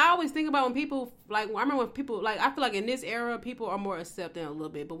just like, I always think about when people, like, I remember when people, like, I feel like in this era, people are more accepting a little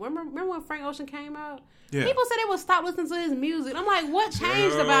bit. But remember when Frank Ocean came out? Yeah. People said they would stop listening to his music. I'm like, what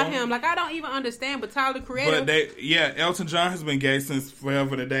changed about him? Like, I don't even understand. But Tyler, the creator. But Elton John has been gay since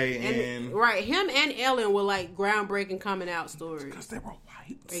forever and a day. And right. Him and Ellen were like groundbreaking coming out stories. Because they were white.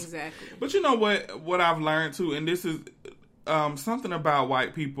 Exactly. But you know what I've learned too, and this is something about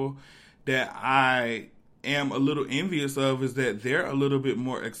white people that I am a little envious of, is that they're a little bit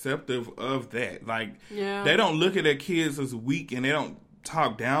more acceptive of that. Like, they don't look at their kids as weak, and they don't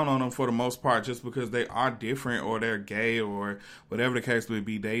talk down on them for the most part just because they are different or they're gay or whatever the case may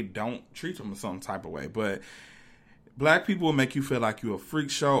be. They don't treat them in some type of way. But black people will make you feel like you're a freak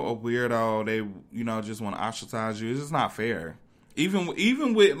show, a weirdo. They, just want to ostracize you. It's just not fair.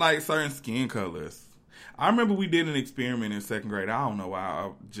 Even with like certain skin colors. I remember we did an experiment in second grade. I don't know why.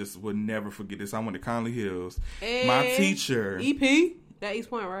 I just would never forget this. I went to Conley Hills. Hey, my teacher, EP, that East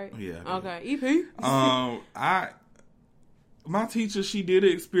Point, right? Yeah. Okay, EP. My teacher, she did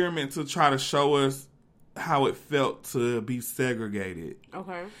an experiment to try to show us how it felt to be segregated.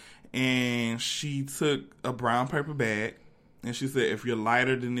 Okay. And she took a brown paper bag. And she said, if you're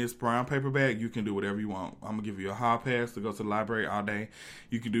lighter than this brown paper bag, you can do whatever you want. I'm going to give you a hall pass to go to the library all day.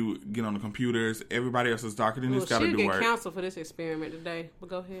 You can get on the computers. Everybody else is darker than this, got to do work. She'll get counsel for this experiment today, but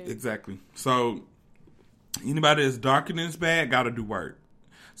go ahead. Exactly. So, anybody that's darker than this bag got to do work.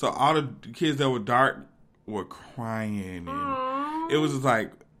 So, all the kids that were dark were crying. And it was just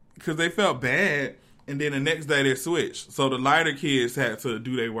like, because they felt bad. And then the next day they switched. So, the lighter kids had to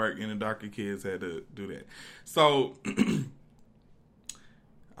do their work and the darker kids had to do that. So...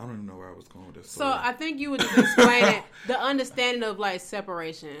 I don't even know where I was going with this. So I think you were just explaining the understanding of like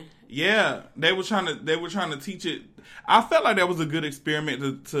separation. Yeah, they were trying to teach it. I felt like that was a good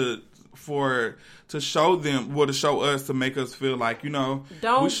experiment to show them, to show us, to make us feel like,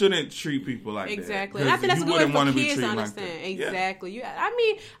 we shouldn't treat people like exactly. that. And I think that's a good way for kids to understand. Like exactly. Yeah. I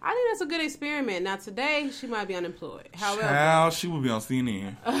think that's a good experiment. Now today she might be unemployed. However, she would be on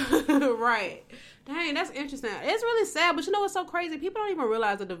CNN. Right. Dang, that's interesting. It's really sad, but you know what's so crazy? People don't even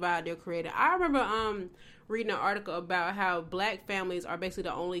realize the divide they're creating. I remember reading an article about how black families are basically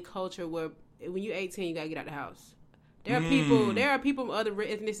the only culture where when you're 18, you gotta get out the house. There are people of other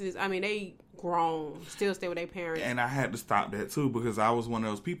ethnicities. I mean, they grown, still stay with their parents. And I had to stop that too, because I was one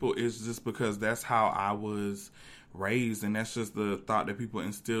of those people. It's just because that's how I was raised, and that's just the thought that people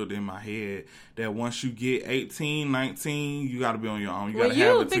instilled in my head, that once you get 18, 19, you got to be on your own. You got to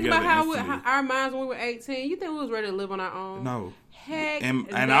have it think together. About how our minds when we were 18, you think we was ready to live on our own? No. Heck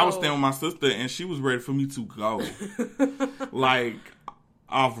and no. I was staying with my sister, and she was ready for me to go. Like,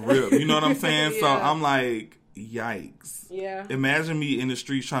 off rip. You know what I'm saying? Yeah. So I'm like, yikes. Yeah. Imagine me in the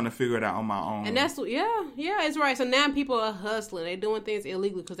streets trying to figure it out on my own. And that's, it's right. So now people are hustling. They're doing things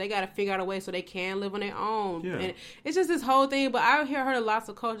illegally because they got to figure out a way so they can live on their own. Yeah. And it's just this whole thing. But I heard of lots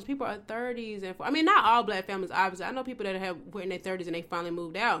of cultures. People are 30s. And not all black families, obviously. I know people that were in their 30s and they finally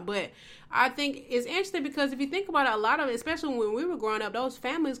moved out. But I think it's interesting because if you think about it, a lot of it, especially when we were growing up, those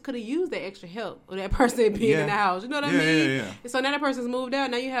families could have used that extra help or that person being in the house. You know what I mean? Yeah. And so now that person's moved out.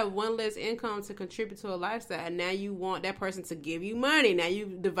 Now you have one less income to contribute to a lifestyle. And now you want that person to give you money. Now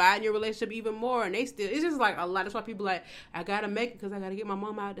you divide your relationship even more. And it's just like a lot. That's why people like, I got to make it because I got to get my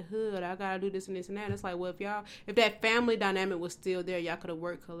mom out of the hood. I got to do this and this and that. And it's like, well, if that family dynamic was still there, y'all could have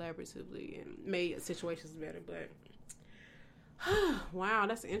worked collaboratively and made situations better. But wow,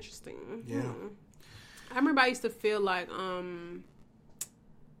 that's interesting. Yeah. I remember I used to feel like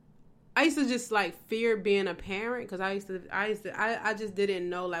I used to just like fear being a parent because I just didn't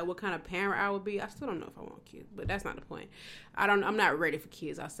know like what kind of parent I would be. I still don't know if I want kids, but that's not the point. I'm not ready for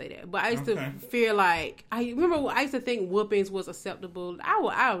kids. I'll say that. But I used to fear like I used to think whoopings was acceptable. I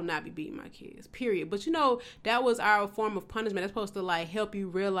will not be beating my kids. Period. But that was our form of punishment. That's supposed to like help you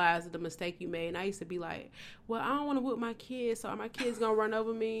realize the mistake you made. And I used to be like, well, I don't want to whoop my kids, so are my kids gonna run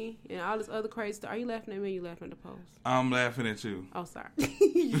over me and all this other crazy stuff? Are you laughing at me? Or you laughing at the post? I'm laughing at you. Oh, sorry.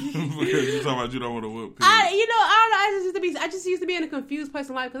 Because you're talking about you don't want to whoop people. I don't know. I just used to be in a confused place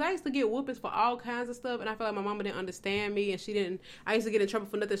in life because I used to get whoopings for all kinds of stuff, and I felt like my mama didn't understand me, and she didn't. I used to get in trouble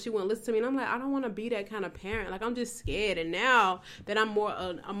for nothing. She wouldn't listen to me, and I'm like, I don't want to be that kind of parent. Like I'm just scared. And now that I'm more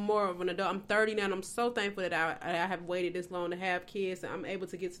of an adult, I'm 30 now, and I'm so thankful that I have waited this long to have kids, and I'm able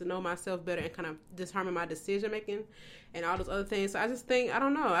to get to know myself better and kind of determine my decision making and all those other things. So I just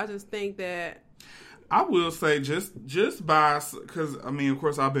think that. I will say just by, because I mean, of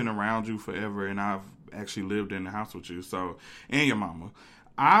course, I've been around you forever, and I've actually lived in the house with you, so, and your mama.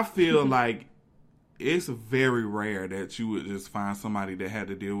 I feel like it's very rare that you would just find somebody that had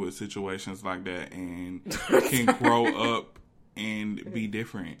to deal with situations like that and can grow up and be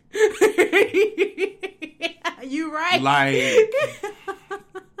different. You right? Like,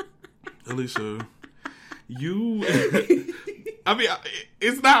 Alicia, you. I mean,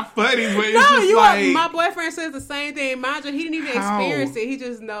 it's not funny, but it's just like... My boyfriend says the same thing. Mind you, he didn't even experience it. He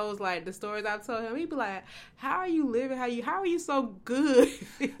just knows, like, the stories I've told him. He'd be like, how are you living? How are you so good?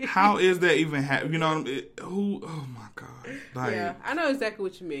 How is that even happening? You know, oh, my God. Like, yeah, I know exactly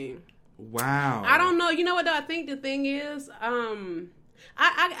what you mean. Wow. I don't know. You know what, though? I think the thing is...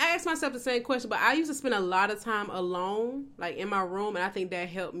 I asked myself the same question, but I used to spend a lot of time alone, like, in my room, and I think that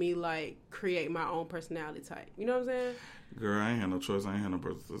helped me, like, create my own personality type. You know what I'm saying? Girl, I ain't had no choice. I ain't had no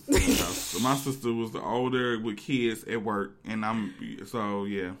brother sister in the house. So my sister was the older with kids at work, and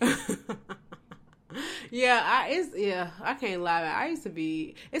yeah. I can't lie. I used to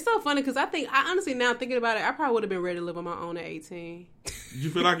be. It's so funny because I honestly now thinking about it, I probably would have been ready to live on my own at 18. You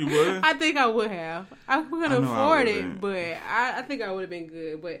feel like you would? I think I would have. I couldn't afford it, but I think I would have been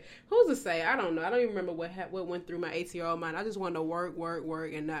good. But who's to say? I don't know. I don't even remember what went through my 18-year-old mind. I just wanted to work,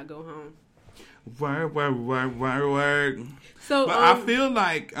 and not go home. Work. So, but I feel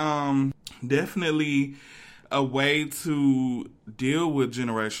like definitely a way to deal with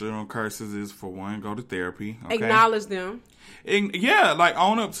generational curses is, for one, go to therapy. Okay? Acknowledge them. And, yeah, like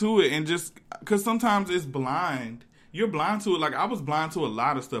own up to it, and just because sometimes it's blind. You're blind to it. Like I was blind to a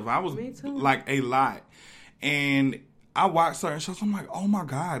lot of stuff. I was like a lot, and I watched certain shows. I'm like, oh my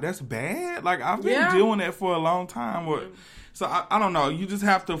God, that's bad. Like I've been doing that for a long time. So I don't know. You just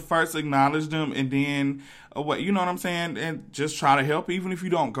have to first acknowledge them, and then you know what I'm saying, and just try to help. Even if you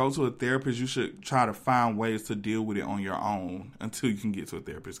don't go to a therapist, you should try to find ways to deal with it on your own until you can get to a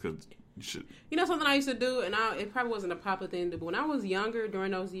therapist. Because you should. You know something I used to do, and it probably wasn't a popular thing to do, but when I was younger,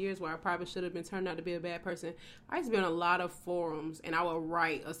 during those years where I probably should have been turned out to be a bad person, I used to be on a lot of forums, and I would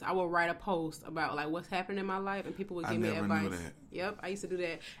write a post about like what's happening in my life, and people would give me advice. Knew that. Yep, I used to do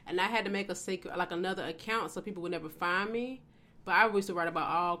that, and I had to make a secret, like another account, so people would never find me. But I used to write about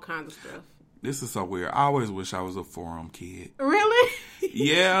all kinds of stuff. This is so weird. I always wish I was a forum kid. Really?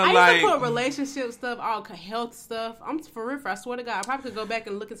 Yeah, I used to put relationship stuff, all health stuff. I'm for real. I swear to God, I probably could go back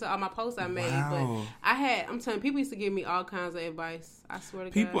and look into all my posts I made. Wow. But I'm telling you, people used to give me all kinds of advice. I swear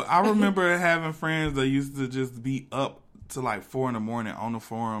to God. I remember having friends that used to just be up to like 4 a.m. on the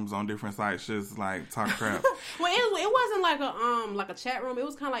forums on different sites, just like talk crap. Well, it wasn't like a chat room. It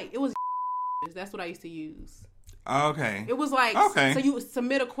was kind of like, it was. That's what I used to use. Okay. It was like, so you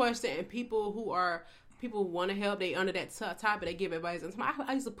submit a question, and people who are people want to help, they under that topic, they give advice. And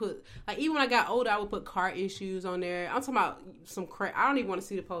I used to put, like, even when I got older, I would put car issues on there. I'm talking about some crap. I don't even want to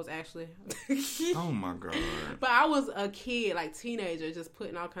see the post, actually. Oh, my God. But I was a kid, like, teenager, just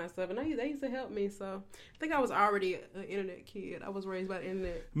putting all kinds of stuff. And they used to help me, so I think I was already an internet kid. I was raised by the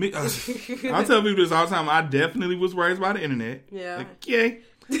internet. I tell people this all the time. I definitely was raised by the internet. Yeah. Like, yay.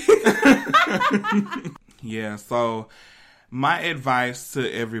 Yeah, so my advice to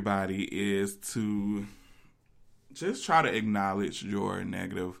everybody is to just try to acknowledge your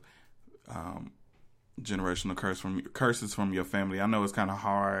negative generational curses from your family. I know it's kind of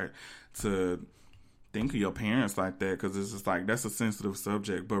hard to think of your parents like that because it's just like that's a sensitive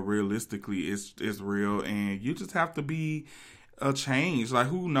subject, but realistically, it's real, and you just have to be a change. Like,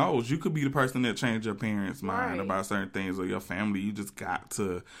 who knows? You could be the person that changed your parents' mind about certain things, or your family. You just got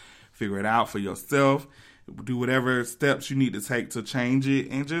to figure it out for yourself. Do whatever steps you need to take to change it,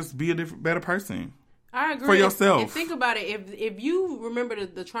 and just be a better person. I agree. For yourself. And think about it. If you remember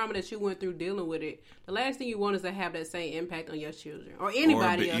the trauma that you went through dealing with it, the last thing you want is to have that same impact on your children or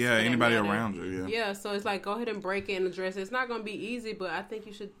anybody else. Yeah, anybody around you. Yeah. Yeah, so it's like, go ahead and break it and address it. It's not going to be easy, but I think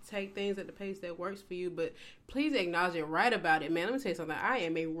you should take things at the pace that works for you. But please acknowledge it. Write about it, man. Let me tell you something. I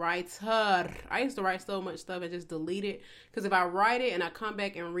am a writer. I used to write so much stuff and just delete it. Because if I write it and I come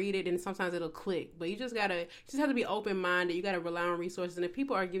back and read it, then sometimes it'll click. But you just have to be open-minded. You got to rely on resources. And if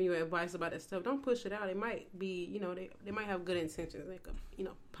people are giving you advice about that stuff, don't push it out. It might be, they might have good intentions. They could,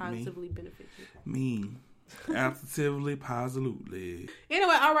 positively benefit you. Me. Absolutely, positively.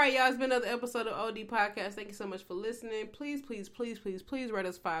 Anyway, all right, y'all. It's been another episode of OD Podcast. Thank you so much for listening. Please, please, please, please, please rate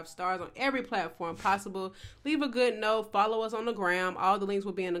us 5 stars on every platform possible. Leave a good note. Follow us on the gram. All the links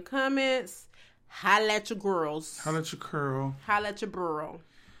will be in the comments. Holla at your girls. Holla at your curl. Holla at your burl.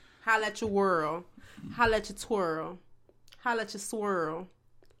 Holla at your whirl. Holla at your twirl. Holla at your swirl.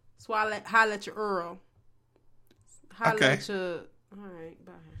 Holla at your earl. Holla at your... All right,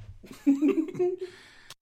 bye.